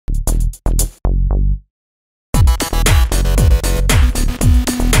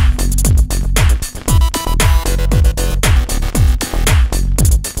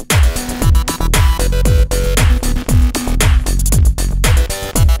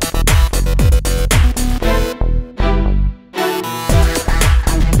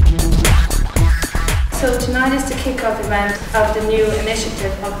kickoff event of the new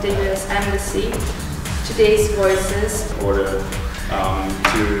initiative of the US Embassy, Today's Voices. In order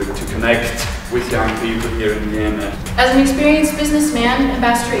to connect with young people here in Vienna. As an experienced businessman,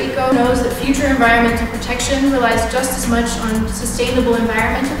 Ambassador Eacho knows that future environmental protection relies just as much on sustainable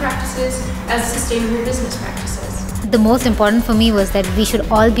environmental practices as sustainable business practices. The most important for me was that we should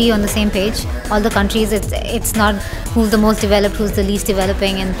all be on the same page. All the countries, it's not who's the most developed, who's the least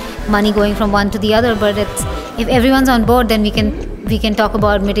developing, and money going from one to the other. But if everyone's on board, then we can talk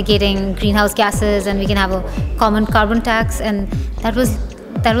about mitigating greenhouse gases, and we can have a common carbon tax. And that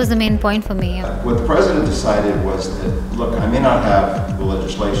was the main point for me. Yeah. What the president decided was that, look, I may not have the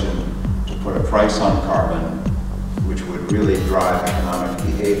legislation to put a price on carbon, which would really drive economic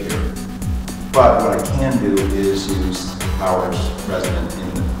behavior. But what I can do is use the powers resident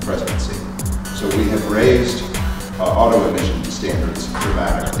in the presidency. So we have raised auto emission standards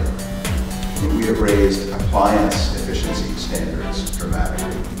dramatically. And we have raised appliance efficiency standards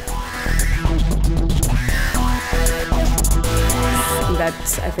dramatically.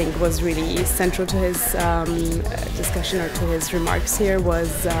 That I think was really central to his discussion or to his remarks here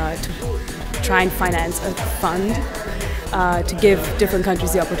was to try and finance a fund to give different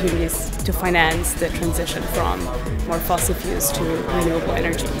countries the opportunities to finance the transition from more fossil fuels to renewable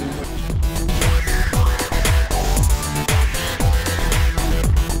energy.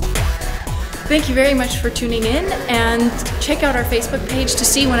 Thank you very much for tuning in, and check out our Facebook page to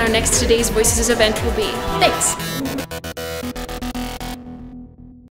see when our next Today's Voices event will be. Thanks!